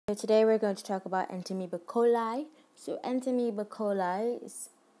So today we're going to talk about Entamoeba coli. So Entamoeba coli is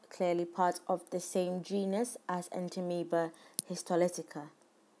clearly part of the same genus as Entamoeba histolytica.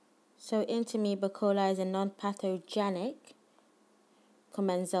 So Entamoeba coli is a non-pathogenic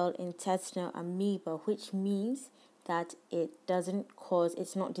commensal intestinal amoeba, which means that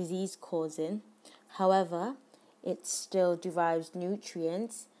it's not disease causing. However, it still derives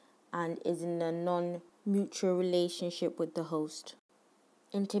nutrients and is in a non-mutual relationship with the host.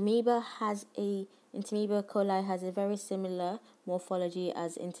 Entamoeba coli has a very similar morphology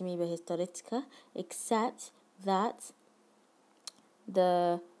as Entamoeba histolytica, except that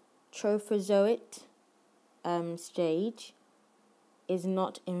the trophozoite stage is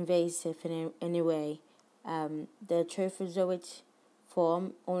not invasive in any way. The trophozoite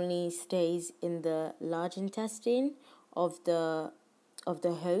form only stays in the large intestine of the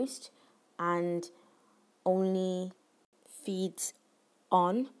host and only feeds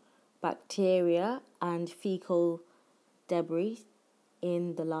on bacteria and fecal debris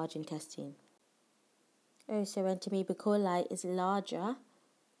in the large intestine. So Entamoeba coli is larger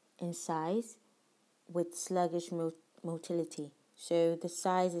in size with sluggish motility. So the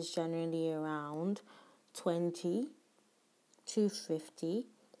size is generally around 20 to 50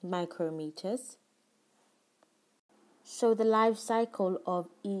 micrometers. So the life cycle of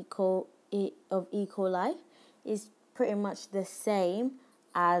E. coli is pretty much the same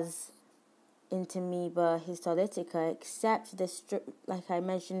as Entamoeba histolytica, except like I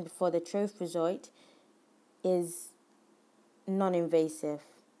mentioned before, the trophozoite is non-invasive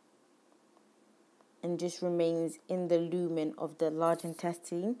and just remains in the lumen of the large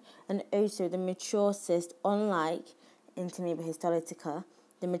intestine. And also the mature cyst, unlike Entamoeba histolytica,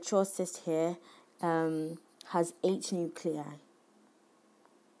 the mature cyst here has 8 nuclei.